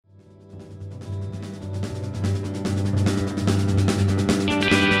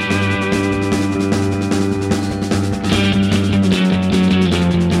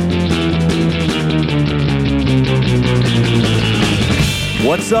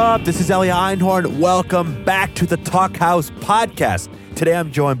What's up? This is Ellie Einhorn. Welcome back to the Talk House podcast. Today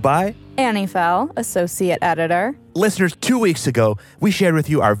I'm joined by Annie Fell, Associate Editor. Listeners, 2 weeks ago, we shared with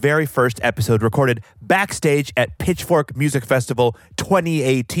you our very first episode recorded backstage at Pitchfork Music Festival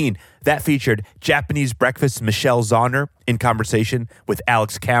 2018. That featured Japanese Breakfast's Michelle Zauner in conversation with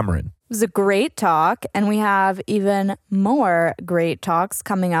Alex Cameron. It was a great talk, and we have even more great talks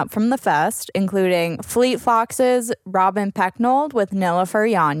coming up from the fest, including Fleet Foxes' Robin Pecknold with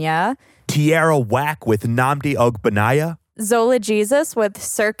Nilüfer Yanya, Tierra Whack with Nnamdi Ogbanaya, Zola Jesus with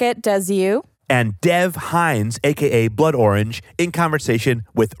Circuit Des You, and Dev Hines, a.k.a. Blood Orange, in conversation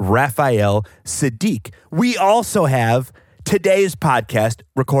with Raphael Sadiq. We also have today's podcast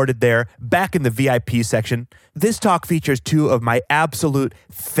recorded there back in the VIP section. This talk features two of my absolute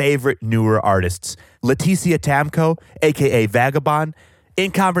favorite newer artists, Lætitia Tamko, a.k.a. Vagabon, in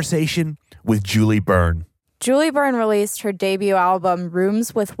conversation with Julie Byrne. Julie Byrne released her debut album,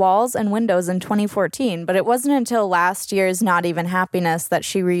 Rooms with Walls and Windows, in 2014, but it wasn't until last year's Not Even Happiness that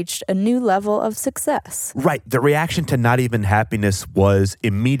she reached a new level of success. Right. The reaction to Not Even Happiness was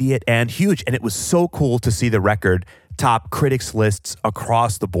immediate and huge, and it was so cool to see the record top critics lists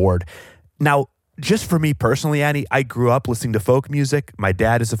across the board. Now, just for me personally, Annie, I grew up listening to folk music. My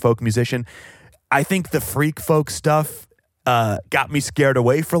dad is a folk musician. I think the freak folk stuff got me scared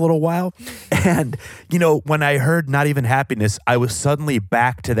away for a little while. And, you know, when I heard Not Even Happiness, I was suddenly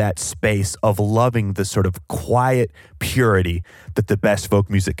back to that space of loving the sort of quiet purity that the best folk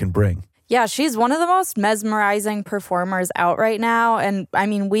music can bring. Yeah, she's one of the most mesmerizing performers out right now. And I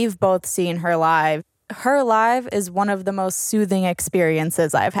mean, we've both seen her live. Her live is one of the most soothing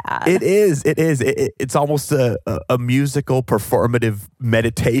experiences I've had. It is. It's almost a musical performative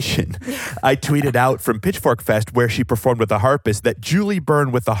meditation. I tweeted out from Pitchfork Fest, where she performed with a harpist, that Julie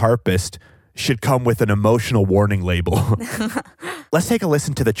Byrne with the harpist should come with an emotional warning label. Let's take a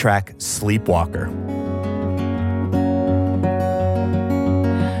listen to the track Sleepwalker.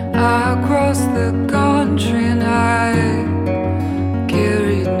 I crossed the country and I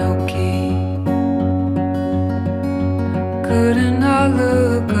carried no key. Couldn't I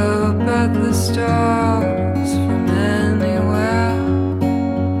look up at the stars from anywhere?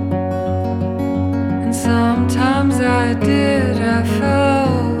 And sometimes I did, I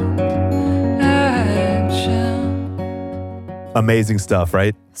felt action. Amazing stuff,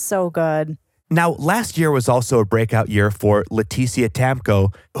 right? So good. Now, last year was also a breakout year for Lætitia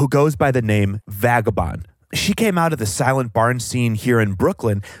Tamko, who goes by the name Vagabon. She came out of the silent barn scene here in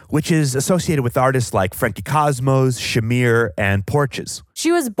Brooklyn, which is associated with artists like Frankie Cosmos, Shamir, and Porches.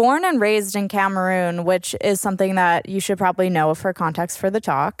 She was born and raised in Cameroon, which is something that you should probably know for context for the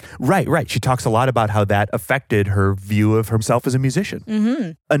talk. Right. She talks a lot about how that affected her view of herself as a musician.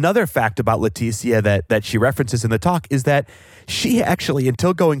 Mm-hmm. Another fact about Lætitia that she references in the talk is that she actually,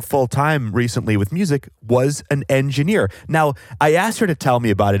 until going full-time recently with music, was an engineer. Now, I asked her to tell me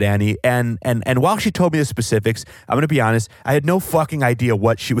about it, Annie, and while she told me the specifics, I'm going to be honest, I had no fucking idea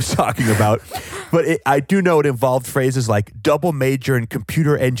what she was talking about. But I do know it involved phrases like double major in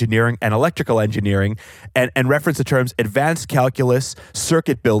computer engineering and electrical engineering, and reference the terms advanced calculus,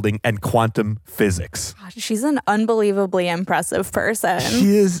 circuit building, and quantum physics. She's an unbelievably impressive person.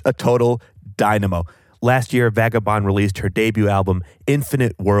 She is a total dynamo. Last year, Vagabon released her debut album,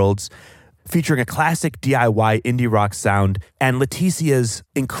 Infinite Worlds, featuring a classic DIY indie rock sound and Lætitia's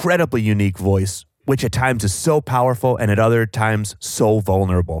incredibly unique voice, which at times is so powerful and at other times so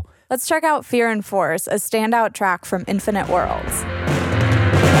vulnerable. Let's check out Fear and Force, a standout track from Infinite Worlds.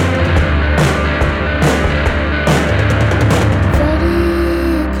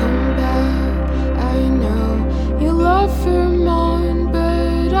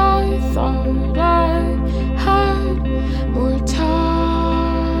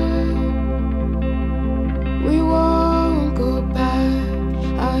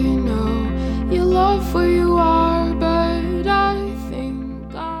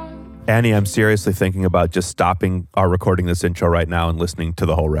 Annie, I'm seriously thinking about just stopping our recording this intro right now and listening to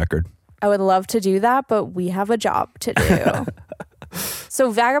the whole record. I would love to do that, but we have a job to do.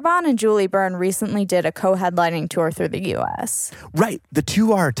 So Vagabon and Julie Byrne recently did a co-headlining tour through the U.S. Right. The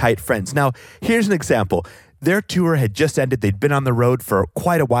two are tight friends. Now, here's an example. Their tour had just ended. They'd been on the road for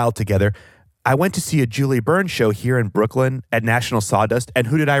quite a while together. I went to see a Julie Byrne show here in Brooklyn at National Sawdust, and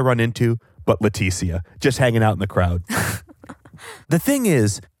who did I run into but Lætitia, just hanging out in the crowd. The thing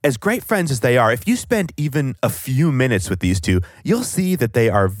is, as great friends as they are, if you spend even a few minutes with these two, you'll see that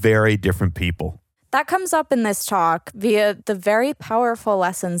they are very different people. That comes up in this talk via the very powerful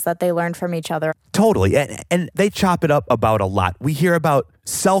lessons that they learned from each other. Totally. And they chop it up about a lot. We hear about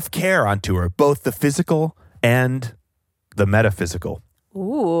self-care on tour, both the physical and the metaphysical.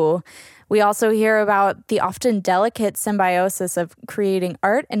 Ooh. Ooh. We also hear about the often delicate symbiosis of creating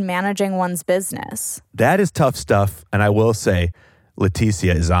art and managing one's business. That is tough stuff, and I will say,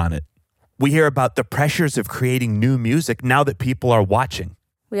 Lætitia is on it. We hear about the pressures of creating new music now that people are watching.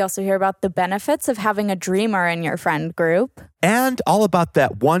 We also hear about the benefits of having a dreamer in your friend group. And all about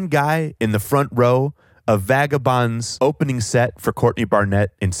that one guy in the front row of Vagabond's opening set for Courtney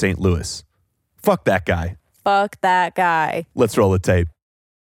Barnett in St. Louis. Fuck that guy. Fuck that guy. Let's roll the tape.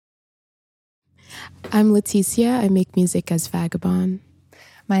 I'm Lætitia. I make music as Vagabon.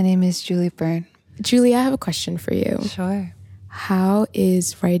 My name is Julie Byrne. Julie, I have a question for you. Sure. How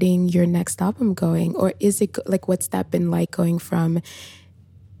is writing your next album going? Or is it like, what's that been like going from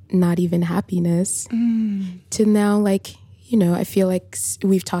Not Even Happiness to now, like, you know, I feel like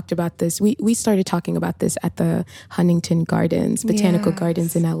we've talked about this. We started talking about this at the Huntington Gardens, Botanical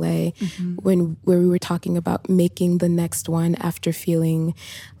Gardens in LA, where we were talking about making the next one after feeling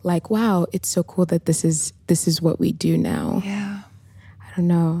like, wow, it's so cool that this is what we do now. Yeah. I don't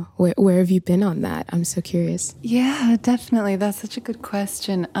know. Where have you been on that? I'm so curious. Yeah, definitely. That's such a good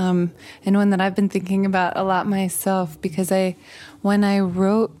question. And one that I've been thinking about a lot myself, because when I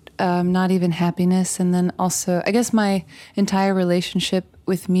wrote Not Even Happiness, and then also, I guess my entire relationship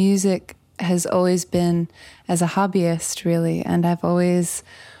with music has always been as a hobbyist, really. And I've always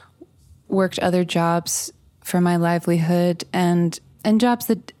worked other jobs for my livelihood, and jobs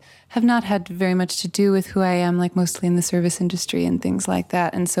that have not had very much to do with who I am, like mostly in the service industry and things like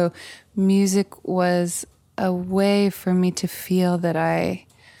that. And so music was a way for me to feel that I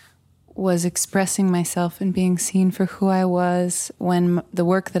was expressing myself and being seen for who I was, when the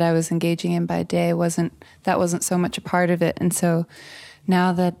work that I was engaging in by day wasn't so much a part of it. And so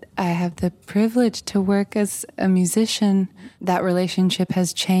now that I have the privilege to work as a musician, that relationship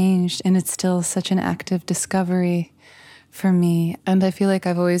has changed, and it's still such an active discovery for me. And I feel like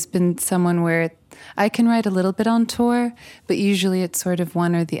I've always been someone where I can write a little bit on tour, but usually it's sort of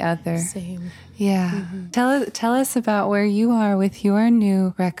one or the other. Same. Yeah. Tell us about where you are with your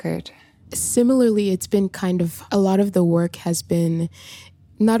new record. Similarly, it's been kind of, a lot of the work has been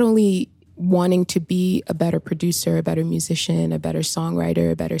not only wanting to be a better producer, a better musician, a better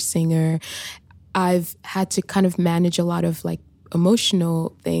songwriter, a better singer. I've had to kind of manage a lot of like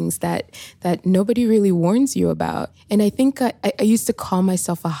emotional things that nobody really warns you about. And I think I used to call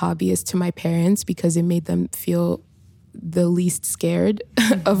myself a hobbyist to my parents because it made them feel the least scared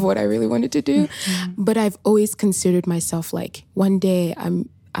of what I really wanted to do. But I've always considered myself like, one day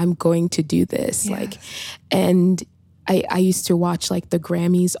I'm going to do this. Yes. Like, and I used to watch like the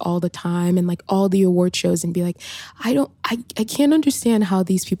Grammys all the time and like all the award shows and be like, I can't understand how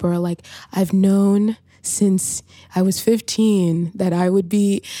these people are like, I've known since I was 15 that I would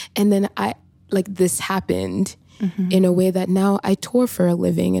be, and then this happened in a way that now I tour for a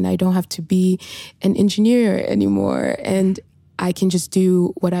living and I don't have to be an engineer anymore and I can just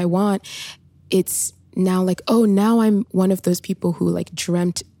do what I want. It's now like, oh, now I'm one of those people who like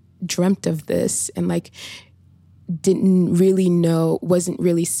dreamt of this and like didn't really know, wasn't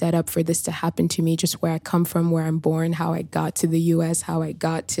really set up for this to happen to me, just where I come from, where I'm born, how I got to the US, how I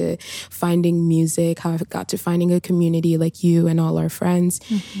got to finding music, how I got to finding a community like you and all our friends.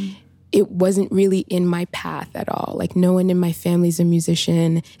 It wasn't really in my path at all. Like no one in my family's a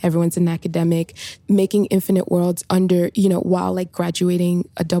musician, everyone's an academic, making Infinite Worlds while like graduating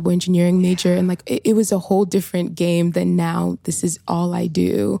a double engineering major. And like, it was a whole different game than now. This is all I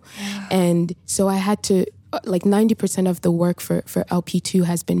do. Yeah. And so I had to, like 90% of the work for LP2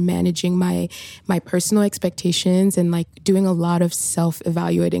 has been managing my personal expectations and like doing a lot of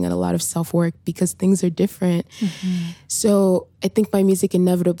self-evaluating and a lot of self-work because things are different. So I think my music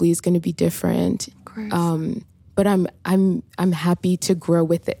inevitably is going to be different. Of course. But I'm happy to grow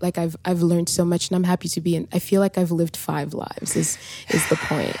with it. Like I've learned so much and I'm happy to be in. I feel like I've lived 5 lives is the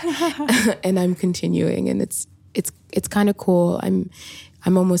point. And I'm continuing and it's kind of cool.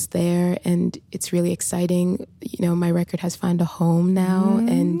 I'm almost there and it's really exciting. You know, my record has found a home now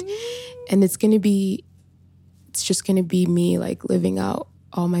and it's just going to be me like living out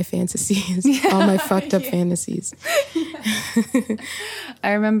all my fantasies, all my fucked up fantasies.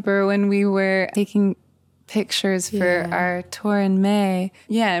 I remember when we were taking pictures for our tour in May.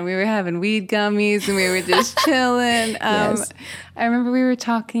 Yeah, and we were having weed gummies and we were just chilling. Yes. I remember we were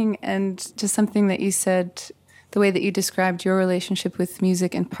talking and just something that you said, the way that you described your relationship with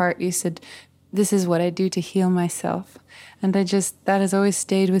music in part, you said, this is what I do to heal myself. And that has always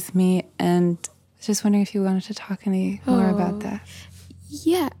stayed with me. And I was just wondering if you wanted to talk any more about that.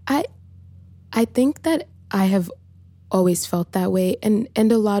 Yeah, I think that I have always felt that way. And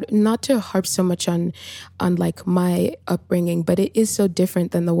a lot, not to harp so much on like my upbringing, but it is so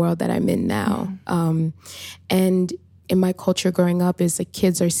different than the world that I'm in now. And in my culture growing up is like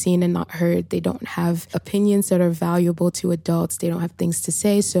kids are seen and not heard. They don't have opinions that are valuable to adults. They don't have things to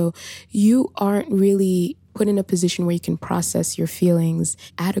say. So you aren't really put in a position where you can process your feelings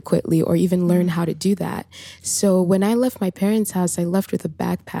adequately or even learn how to do that. So when I left my parents' house, I left with a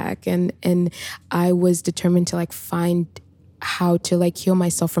backpack and I was determined to like find how to like heal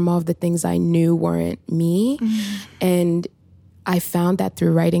myself from all of the things I knew weren't me. And I found that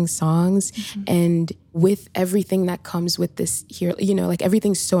through writing songs and with everything that comes with this here, you know, like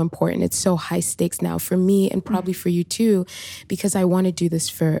everything's so important. It's so high stakes now for me and probably for you too, because I want to do this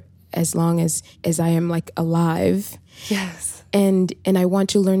for as long as I am like alive. Yes. And I want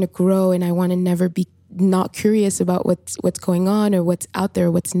to learn to grow, and I want to never be not curious about what's going on or what's out there,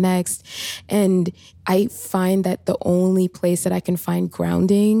 what's next. And I find that the only place that I can find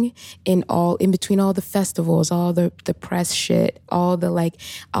grounding in between all the festivals, all the press shit, all the like,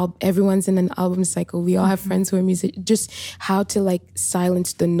 everyone's in an album cycle. We all have friends who are music. Just how to like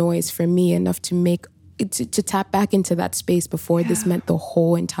silence the noise for me enough to make to tap back into that space before this meant the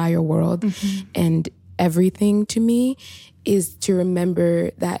whole entire world and everything to me, is to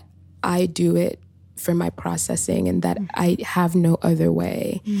remember that I do it for my processing and that I have no other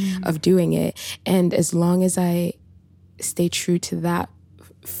way of doing it. And as long as I stay true to that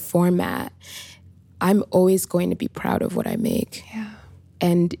format, I'm always going to be proud of what I make. Yeah.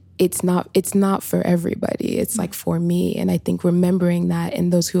 And it's not for everybody. It's like for me. And I think remembering that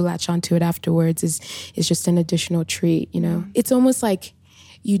and those who latch onto it afterwards is just an additional treat, you know? It's almost like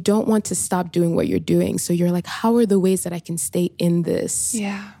you don't want to stop doing what you're doing. So you're like, how are the ways that I can stay in this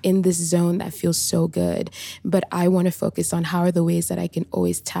zone that feels so good? But I want to focus on how are the ways that I can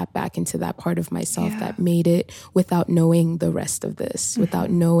always tap back into that part of myself that made it without knowing the rest of this, without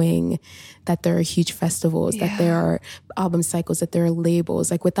knowing that there are huge festivals, that there are album cycles, that there are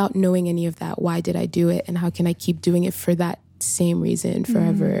labels, like without knowing any of that. Why did I do it? And how can I keep doing it for that same reason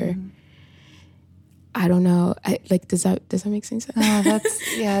forever? I don't know. Does that make sense? Oh,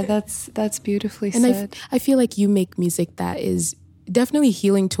 that's beautifully said. And I feel like you make music that is definitely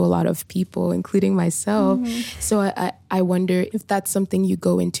healing to a lot of people, including myself. So I wonder if that's something you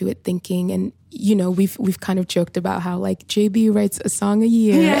go into it thinking. And you know, we've kind of joked about how like JB writes a song a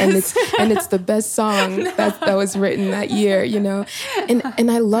year, and it's the best song that was written that year. You know, and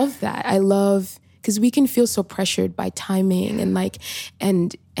I love that. I love. Because we can feel so pressured by timing and like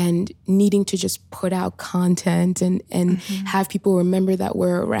and needing to just put out content and have people remember that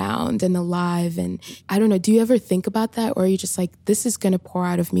we're around and alive. And I don't know, do you ever think about that? Or are you just like, this is going to pour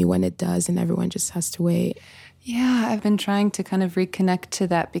out of me when it does and everyone just has to wait? Yeah, I've been trying to kind of reconnect to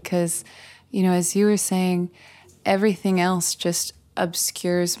that because, you know, as you were saying, everything else just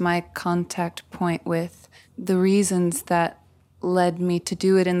obscures my contact point with the reasons that led me to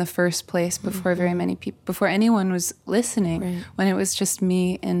do it in the first place before very many people, before anyone was listening, when it was just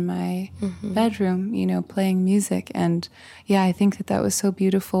me in my bedroom, you know, playing music. And yeah, I think that was so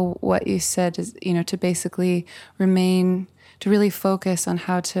beautiful what you said is, you know, to basically to really focus on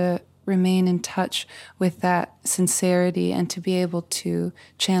how to remain in touch with that sincerity and to be able to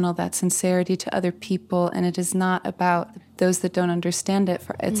channel that sincerity to other people. And it is not about those that don't understand it.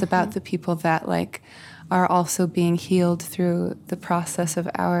 It's about the people that like are also being healed through the process of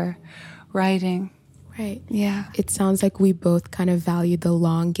our writing. Right. Yeah. It sounds like we both kind of value the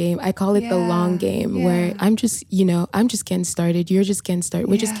long game. I call it the long game where I'm just getting started. You're just getting started.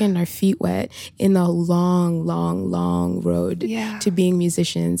 We're just getting our feet wet in the long, long, long road to being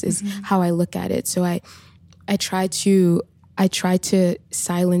musicians is how I look at it. So I try to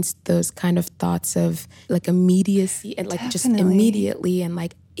silence those kind of thoughts of like immediacy and like just immediately and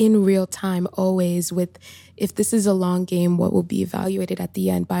like in real time always with, if this is a long game, what will be evaluated at the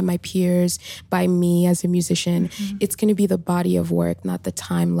end by my peers, by me as a musician, it's going to be the body of work, not the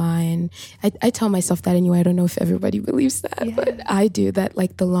timeline. I tell myself that anyway. I don't know if everybody believes that, but I do, that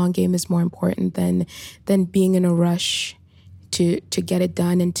like the long game is more important than being in a rush to get it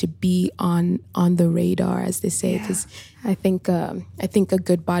done and to be on the radar, as they say, because I think a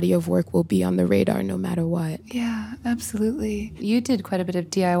good body of work will be on the radar no matter what. Yeah, absolutely. You did quite a bit of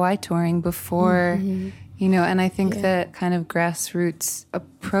DIY touring before, you know, and I think that kind of grassroots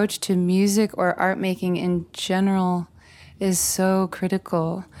approach to music or art making in general is so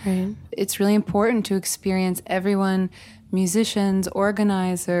critical. Right. It's really important to experience everyone musicians,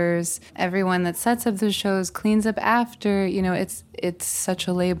 organizers, everyone that sets up the shows, cleans up after. It's such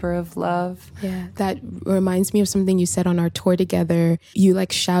a labor of love. Yeah, that reminds me of something you said on our tour together. You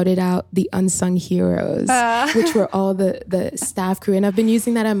shouted out the unsung heroes, which were all the staff crew, and I've been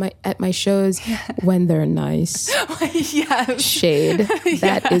using that at my shows when they're nice. Yes. Shade.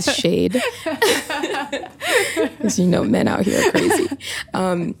 That is shade. Because men out here are crazy.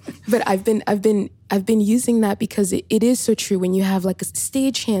 But I've been using that because it is so true. When you have a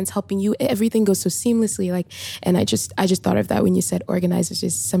stage hands helping you, everything goes so seamlessly. And I just thought of that when you said organizers.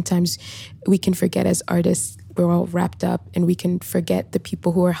 Is sometimes we can forget as artists, we're all wrapped up, and we can forget the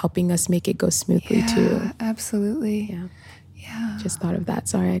people who are helping us make it go smoothly too. Absolutely. Yeah. Just thought of that.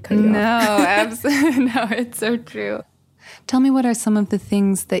 Sorry, I cut you off. No, absolutely. No, it's so true. Tell me, what are some of the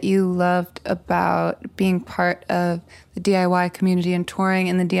things that you loved about being part of the DIY community and touring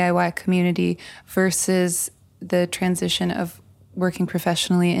in the DIY community versus the transition of working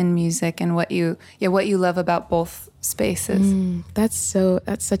professionally in music, and what you love about both spaces? That's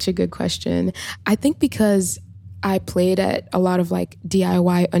such a good question. I think because I played at a lot of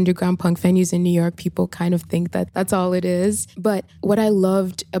DIY underground punk venues in New York, people kind of think that that's all it is. But what I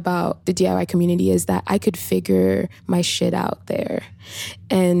loved about the DIY community is that I could figure my shit out there.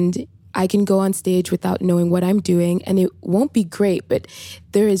 And I can go on stage without knowing what I'm doing, and it won't be great, but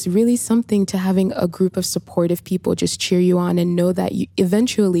there is really something to having a group of supportive people just cheer you on and know that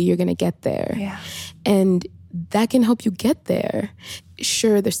eventually you're going to get there. Yeah. And that can help you get there.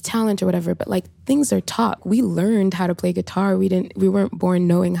 Sure, there's talent or whatever, but things are taught. We learned how to play guitar. We weren't born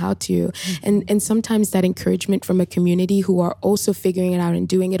knowing how to. Mm-hmm. And sometimes that encouragement from a community who are also figuring it out and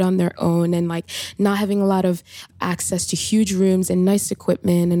doing it on their own, and not having a lot of access to huge rooms and nice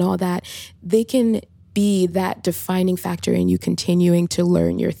equipment and all that, they can be that defining factor in you continuing to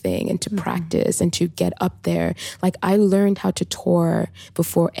learn your thing and to practice and to get up there. I learned how to tour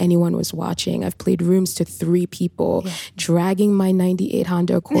before anyone was watching. I've played rooms to 3 people, dragging my 98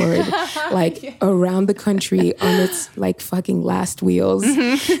 Honda Accord around the country on its fucking last wheels.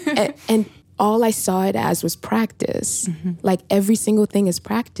 And all I saw it as was practice. Every single thing is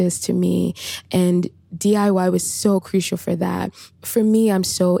practice to me. And DIY was so crucial for that. For me, I'm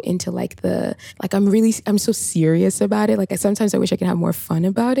so into I'm so serious about it. Sometimes I wish I could have more fun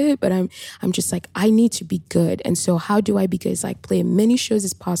about it, but I'm just I need to be good. And so how do I be good? It's play as many shows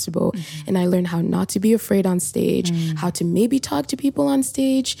as possible. And I learned how not to be afraid on stage, how to maybe talk to people on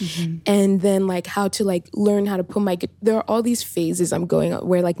stage, and then how to learn how to put there are all these phases I'm going on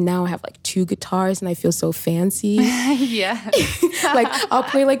where now I have 2 guitars and I feel so fancy. Yeah. I'll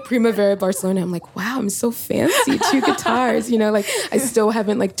play Primavera Barcelona. I'm wow, I'm so fancy. 2 guitars, I still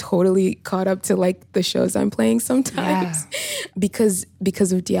haven't totally caught up to the shows I'm playing sometimes because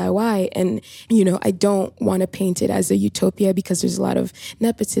of DIY. And, I don't want to paint it as a utopia because there's a lot of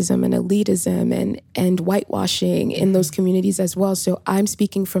nepotism and elitism and whitewashing in those communities as well. So I'm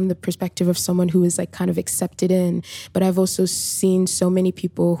speaking from the perspective of someone who is kind of accepted in, but I've also seen so many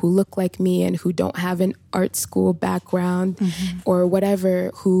people who look like me and who don't have an art school background or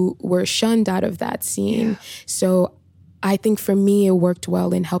whatever, who were shunned out of that scene. Yeah. So I think for me, it worked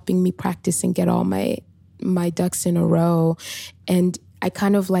well in helping me practice and get all my ducks in a row. And I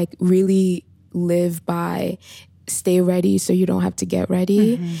kind of really live by stay ready so you don't have to get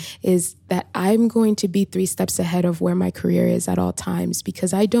ready, is that I'm going to be 3 steps ahead of where my career is at all times,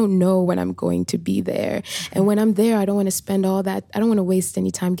 because I don't know when I'm going to be there. And when I'm there, I don't want to spend all that, I don't want to waste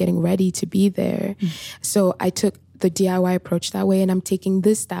any time getting ready to be there. So I took the DIY approach that way, and I'm taking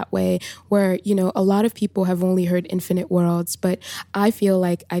this that way, where, a lot of people have only heard Infinite Worlds, but I feel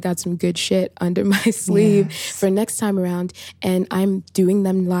like I got some good shit under my sleeve for next time around, and I'm doing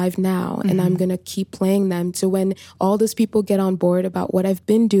them live now, and I'm gonna keep playing them. So when all those people get on board about what I've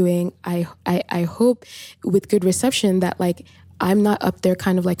been doing, I hope with good reception that I'm not up there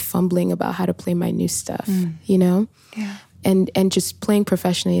kind of fumbling about how to play my new stuff, Yeah. And just playing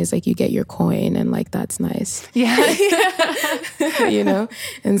professionally is you get your coin and that's nice. Yeah. And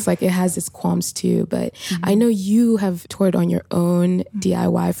it's it has its qualms too. But I know you have toured on your own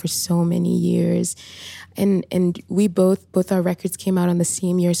DIY for so many years. And we both our records came out on the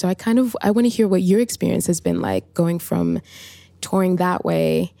same year. So I want to hear what your experience has been going from touring that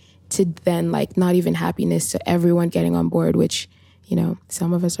way to then Not Even Happiness to everyone getting on board, which,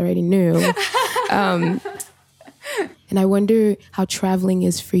 some of us already knew. And I wonder how traveling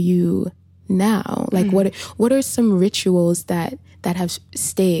is for you now. What are some rituals that have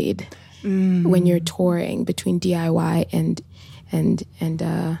stayed when you're touring between DIY and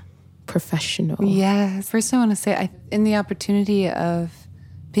professional? Yes. First, I want to say, in the opportunity of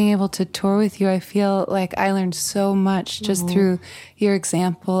being able to tour with you, I feel like I learned so much just through your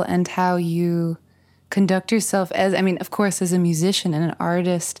example and how you conduct yourself as, I mean, of course, as a musician and an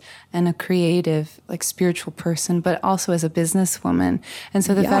artist and a creative, like spiritual person, but also as a businesswoman. And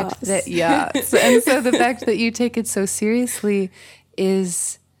so the fact that, and so the fact that you take it so seriously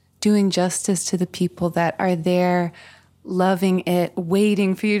is doing justice to the people that are there, loving it,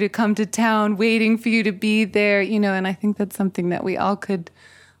 waiting for you to come to town, waiting for you to be there, you know, and I think that's something that we all could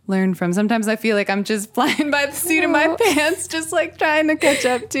learn from. Sometimes I feel like I'm just flying by the seat of my pants, just like trying to catch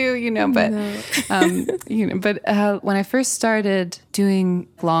up to, you know, but, when I first started doing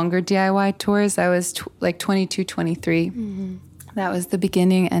longer DIY tours, I was like 22, 23. That was the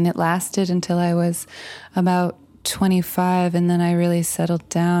beginning, and it lasted until I was about 25, and then I really settled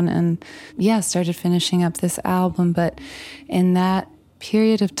down and started finishing up this album. But in that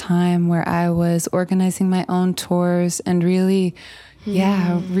period of time where I was organizing my own tours and really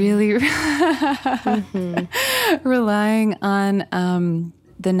relying on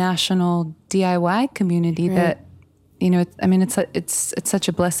the national DIY community that, you know, it's such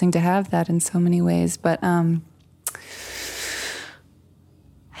a blessing to have that in so many ways. But I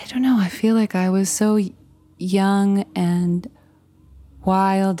don't know, I feel like I was so young and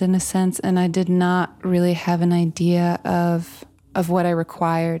wild in a sense, and I did not really have an idea of what I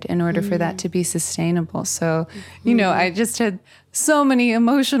required in order for that to be sustainable. So, you know, I just had so many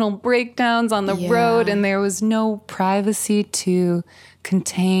emotional breakdowns on the road, and there was no privacy to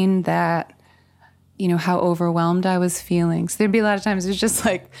contain that, you know, how overwhelmed I was feeling. So there'd be a lot of times it was just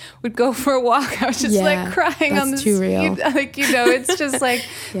like, we'd go for a walk, I was just like crying on the too real. Like, you know, it's just like,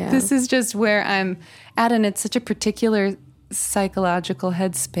 this is just where I'm at, and it's such a particular psychological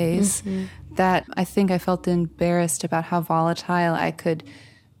headspace that I think I felt embarrassed about how volatile I could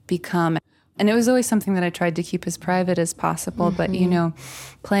become. And it was always something that I tried to keep as private as possible. But, you know,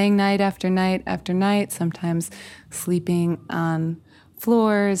 playing night after night after night, sometimes sleeping on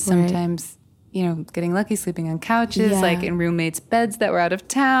floors, sometimes, you know, getting lucky sleeping on couches, like in roommates' beds that were out of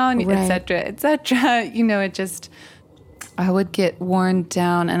town, et cetera, et cetera. You know, it just, I would get worn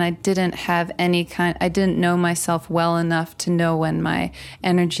down, and I didn't know myself well enough to know when my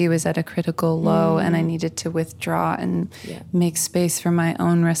energy was at a critical low and I needed to withdraw and make space for my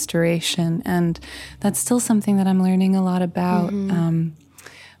own restoration. And that's still something that I'm learning a lot about.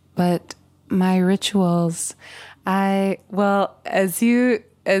 But my rituals, as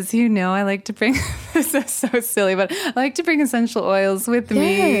you know, I like to bring, this is so silly, but I like to bring essential oils with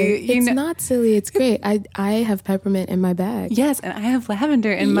me. It's not silly. It's great. I have peppermint in my bag. Yes, and I have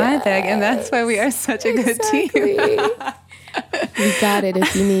lavender in my bag, and that's why we are such a good team. We got it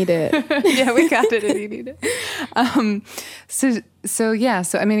if you need it. Yeah, we got it if you need it.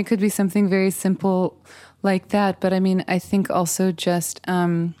 So I mean, it could be something very simple like that, but I mean, I think also just...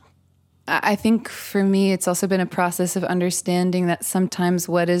 I think for me, it's also been a process of understanding that sometimes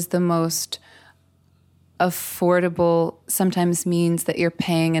what is the most affordable sometimes means that you're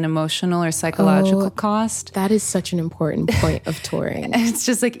paying an emotional or psychological cost. That is such an important point of touring. And it's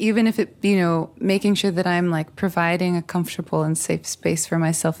just like, even if it, you know, making sure that I'm like providing a comfortable and safe space for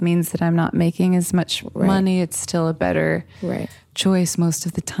myself means that I'm not making as much money, it's still a better choice most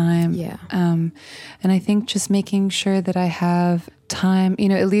of the time. And I think just making sure that I have time, you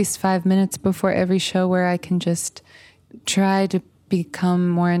know, at least 5 minutes before every show where I can just try to become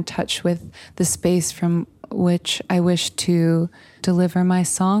more in touch with the space from which I wish to deliver my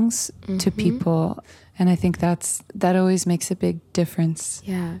songs to people. And I think that always makes a big difference.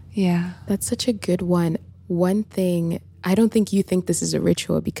 Yeah. That's such a good one. One thing, I don't think you think this is a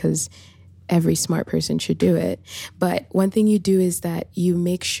ritual because every smart person should do it. But one thing you do is that you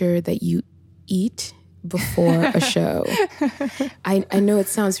make sure that you eat before a show. I know it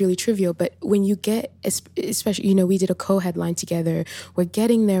sounds really trivial, but when you get, especially, you know, we did a co-headline together. We're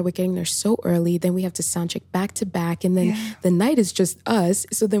getting there so early. Then we have to sound check back to back. And then the night is just us.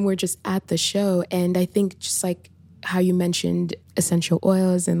 So then we're just at the show. And I think just like how you mentioned essential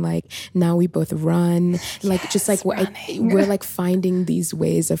oils and like now we both run, like just like we're like finding these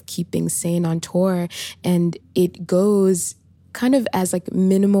ways of keeping sane on tour. And it goes kind of as like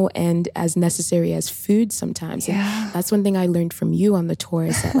minimal and as necessary as food sometimes. And that's one thing I learned from you on the tour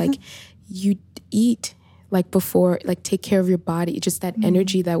is that like you eat like before, like take care of your body. Just that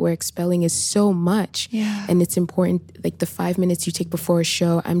energy that we're expelling is so much. And it's important, like the 5 minutes you take before a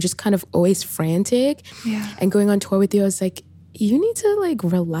show, I'm just kind of always frantic. And going on tour with you, I was like, you need to like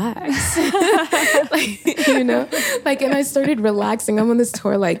relax. Like, you know, like, and I started relaxing. I'm on this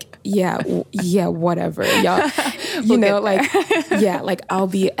tour like, yeah, whatever, y'all. you know, like, yeah, like I'll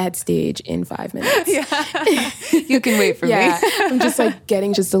be at stage in 5 minutes. Yeah. You can wait for me. I'm just like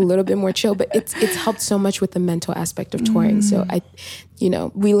getting just a little bit more chill, but it's helped so much with the mental aspect of touring. So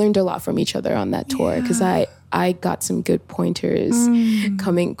we learned a lot from each other on that tour because I got some good pointers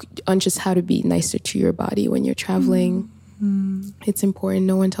coming on just how to be nicer to your body when you're traveling. It's important.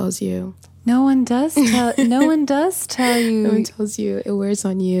 No one tells you. No one does tell you. No one tells you. It wears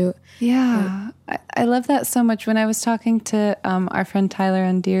on you. Yeah. I love that so much. When I was talking to our friend Tyler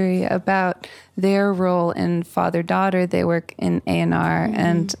Undiri about their role in father-daughter, they work in A&R,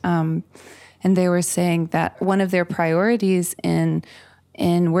 and they were saying that one of their priorities in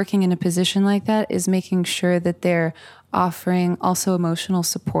working in a position like that is making sure that they're offering also emotional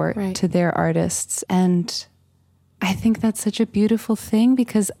support to their artists. And I think that's such a beautiful thing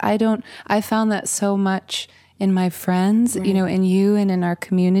because I found that so much in my friends, in you and in our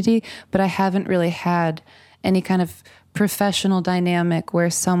community, but I haven't really had any kind of professional dynamic where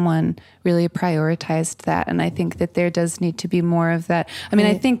someone really prioritized that. And I think that there does need to be more of that. I mean,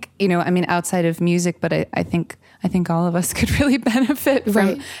 I think, outside of music, but I think all of us could really benefit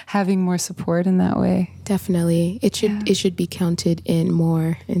from having more support in that way. Definitely. It should be counted in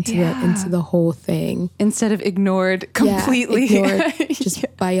more into the whole thing. Instead of ignored completely. Just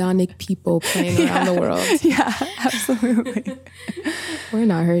bionic people playing around the world. Yeah, absolutely. We're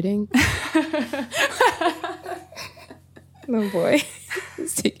not hurting. Oh boy,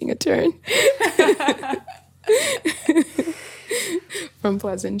 it's taking a turn. From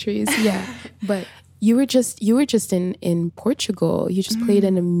pleasantries. Yeah. But you were just in Portugal. You just played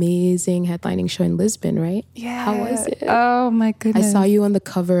an amazing headlining show in Lisbon, right? Yeah. How was it? Oh my goodness. I saw you on the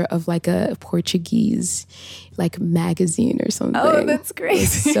cover of like a Portuguese magazine or something. Oh, that's great. It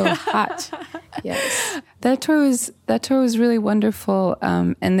was so hot. Yes. That tour was really wonderful.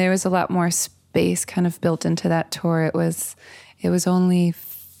 And there was a lot more space kind of built into that tour. It was only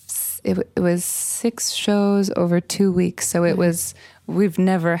 6 shows over 2 weeks. So we've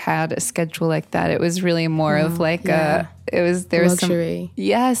never had a schedule like that. It was really more of like there was luxury. Some,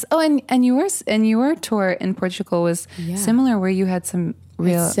 yes. Oh, and your tour in Portugal was similar, where you had some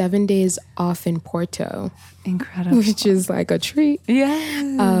real 7 days off in Porto. Incredible. Which is like a treat.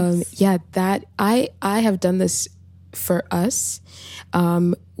 Yes. That I have done this for us,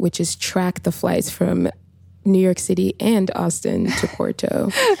 which is track the flights from New York City and Austin to Porto.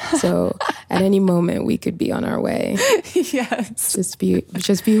 So at any moment we could be on our way. Yes. Just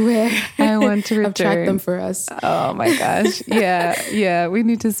beware. I want to return. Track them for us. Oh my gosh. Yeah. We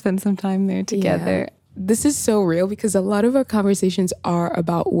need to spend some time there together. Yeah. This is so real because a lot of our conversations are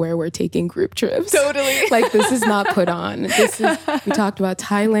about where we're taking group trips. Totally. Like this is not put on. We talked about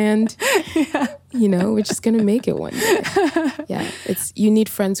Thailand. Yeah. We're just going to make it one day. Yeah. You need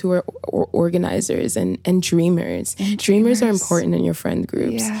friends who are organizers and dreamers. Dreamers are important in your friend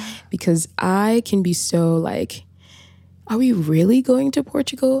groups because I can be so like, are we really going to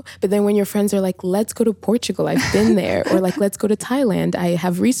Portugal? But then when your friends are like, let's go to Portugal, I've been there. Or like, let's go to Thailand, I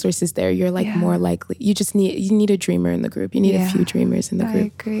have resources there. You're like more likely. You need a dreamer in the group. You need a few dreamers in the group.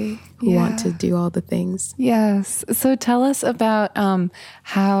 I agree. Who want to do all the things. Yes. So tell us about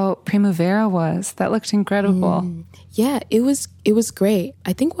how Primavera was. That looked incredible. Yeah, it was great.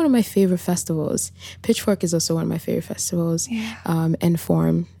 I think one of my favorite festivals. Pitchfork is also one of my favorite festivals. And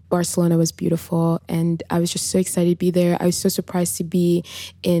Form. Barcelona was beautiful, and I was just so excited to be there. I was so surprised to be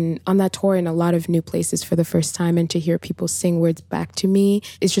on that tour in a lot of new places for the first time, and to hear people sing words back to me.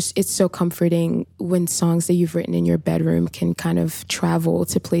 It's so comforting when songs that you've written in your bedroom can kind of travel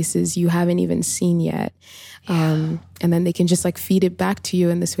to places you haven't even seen yet. And then they can just like feed it back to you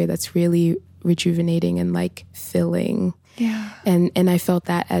in this way that's really rejuvenating and like filling. Yeah. And I felt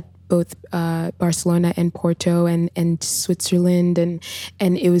that at both Barcelona and Porto and Switzerland, and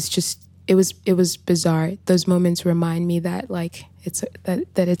it was bizarre. Those moments remind me that like that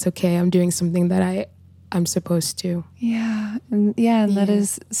it's okay. I'm doing something that I'm supposed to. And that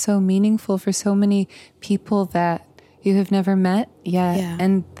is so meaningful for so many people that you have never met yet.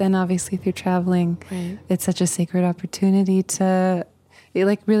 And then obviously through traveling, it's such a sacred opportunity to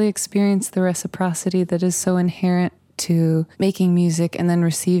like really experience the reciprocity that is so inherent to making music and then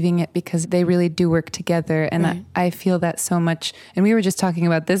receiving it, because they really do work together. And I feel that so much. And we were just talking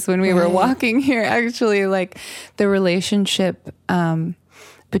about this when we were walking here, actually, like the relationship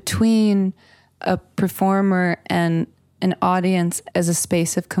between a performer and an audience as a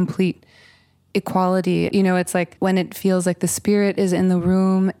space of complete equality. You know, it's like when it feels like the spirit is in the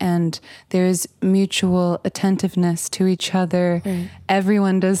room and there's mutual attentiveness to each other,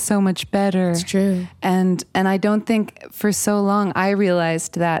 everyone does so much better. It's true. And I don't think for so long I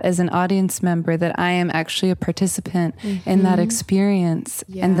realized that as an audience member that I am actually a participant in that experience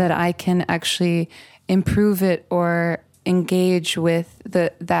and that I can actually improve it or engage with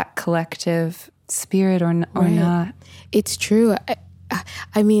that collective spirit or not. It's true.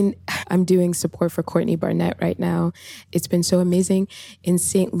 I mean, I'm doing support for Courtney Barnett right now. It's been so amazing. In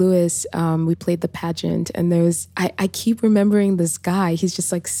St. Louis, we played the pageant, and I keep remembering this guy. He's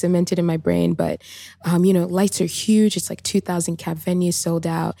just like cemented in my brain. But, lights are huge. It's like 2,000 cap venue sold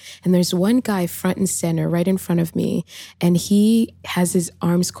out. And there's one guy front and center right in front of me, and he has his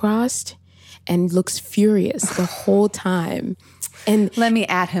arms crossed and looks furious the whole time. And let me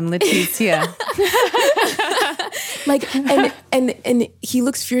at him, Lætitia. Like, and he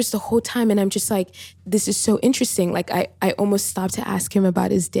looks furious the whole time. And I'm just like, this is so interesting. Like, I almost stopped to ask him about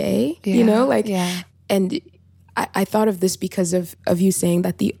his day, and I thought of this because of you saying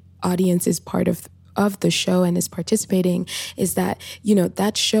that the audience is part of the show and is participating, is that,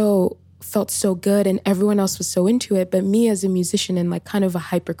 that show felt so good and everyone else was so into it. But me as a musician and like kind of a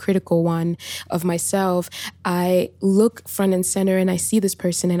hypercritical one of myself, I look front and center and I see this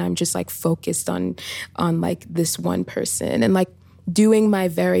person and I'm just like focused on like this one person and like doing my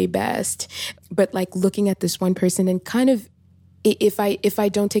very best. But like looking at this one person and kind of, if I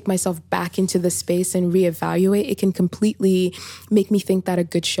don't take myself back into the space and reevaluate, it can completely make me think that a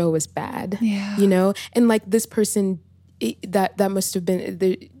good show was bad, And like this person, that must have been,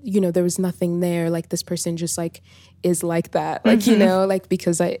 there was nothing there. Like this person just like is like that, like, like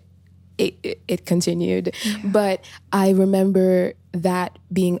because it continued. Yeah. But I remember that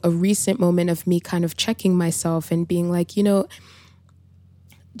being a recent moment of me kind of checking myself and being like,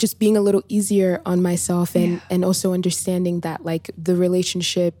 just being a little easier on myself and also understanding that like the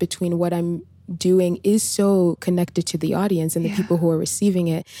relationship between what I'm doing is so connected to the audience and the people who are receiving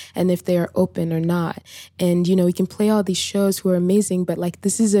it and if they are open or not. And we can play all these shows who are amazing, but like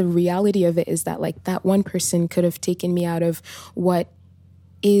this is a reality of it, is that like that one person could have taken me out of what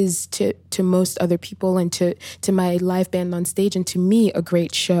is to most other people and to my live band on stage, and to me a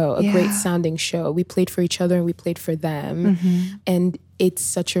great show, a great sounding show. We played for each other and we played for them. And it's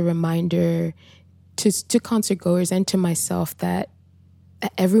such a reminder to concert goers and to myself that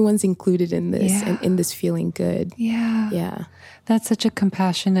everyone's included in this and in this feeling good. Yeah. That's such a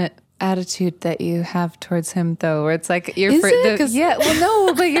compassionate attitude that you have towards him, though, where it's like you're it's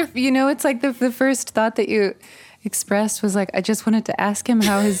like the first thought that you expressed was like, I just wanted to ask him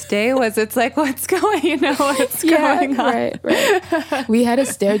how his day was. It's like, what's going on? Right. We had a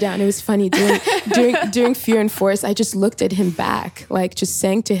stare down. It was funny. During Fear and Force, I just looked at him back, like just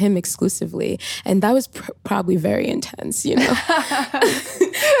sang to him exclusively. And that was probably very intense,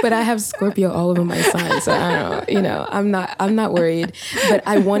 But I have Scorpio all over my sign, so I don't know, I'm not worried. But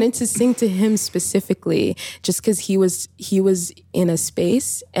I wanted to sing to him specifically just because he was in a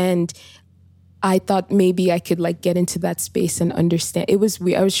space, and I thought maybe I could like get into that space and understand. It was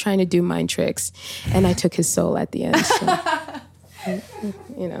weird. I was trying to do mind tricks and I took his soul at the end. So,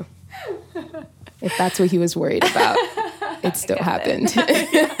 if that's what he was worried about, it still happened.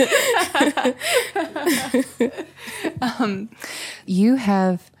 You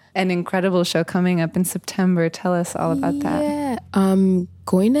have an incredible show coming up in September. Tell us all about that. Yeah, I'm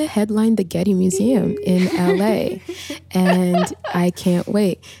going to headline the Getty Museum in LA, and I can't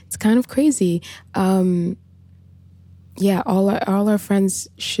wait. It's kind of crazy. All our friends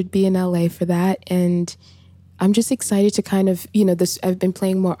should be in LA for that, and I'm just excited to kind of, I've been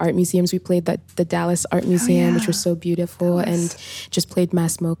playing more art museums. We played the Dallas Art Museum, which was so beautiful, and just played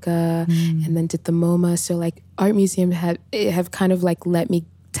Mass Mocha, and then did the MoMA. So like art museum have kind of like let me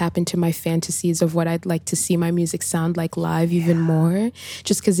tap into my fantasies of what I'd like to see my music sound like live even more,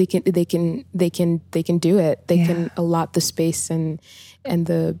 just because they can do it. They can allot the space and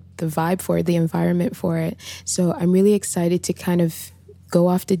the vibe for it, the environment for it. So I'm really excited to kind of go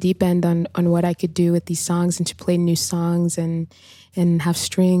off the deep end on what I could do with these songs and to play new songs and have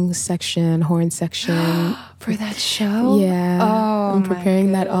string section, horn section. For that show? Yeah. Oh, I'm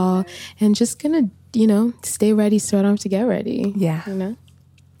preparing that all and just gonna, stay ready so I don't have to get ready. Yeah.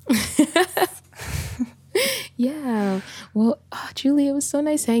 Yeah. Well, Julie, it was so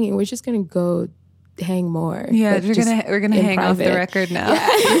nice hanging. We're just gonna go hang more. Yeah, we're gonna hang off the record now.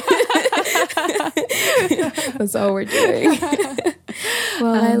 Yeah. That's all we're doing.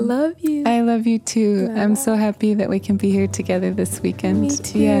 Well, I love you. I love you too. I'm so happy that we can be here together this weekend. Me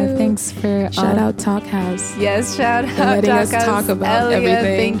too. Yeah, thanks for Shout out Talk House. Yes, shout out letting us Talk House. talk about Elia,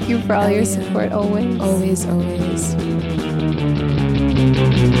 everything. Thank you for all your support always. Always, always.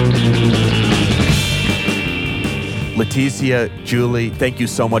 Lætitia, Julie, thank you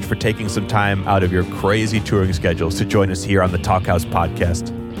so much for taking some time out of your crazy touring schedules to join us here on the Talk House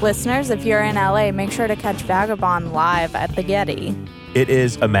podcast. Listeners, if you're in LA, make sure to catch Vagabon live at the Getty. It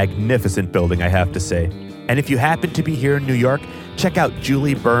is a magnificent building, I have to say. And if you happen to be here in New York, check out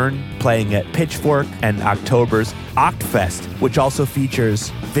Julie Byrne playing at Pitchfork and October's Octfest, which also features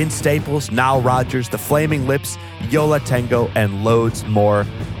Vince Staples, Nile Rodgers, The Flaming Lips, Yola Tango, and loads more,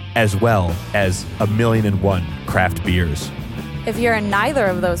 as well as 1,000,001 craft beers. If you're in neither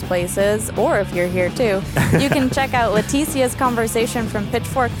of those places, or if you're here too, you can check out Lætitia's conversation from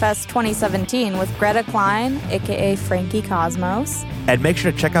Pitchfork Fest 2017 with Greta Klein, aka Frankie Cosmos. And make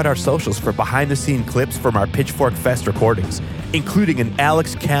sure to check out our socials for behind-the-scene clips from our Pitchfork Fest recordings, including an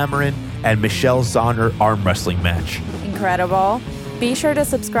Alex Cameron and Michelle Zauner arm wrestling match. Incredible. Be sure to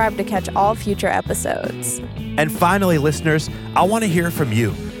subscribe to catch all future episodes. And finally, listeners, I want to hear from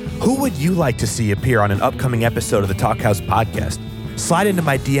you. Who would you like to see appear on an upcoming episode of the Talk House podcast? Slide into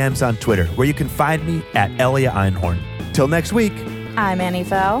my DMs on Twitter, where you can find me at Elia Einhorn. Till next week, I'm Annie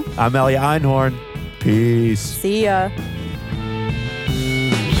Fell. I'm Elia Einhorn. Peace. See ya.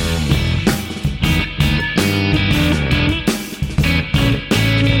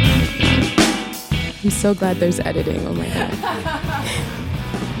 I'm so glad there's editing. Oh my God.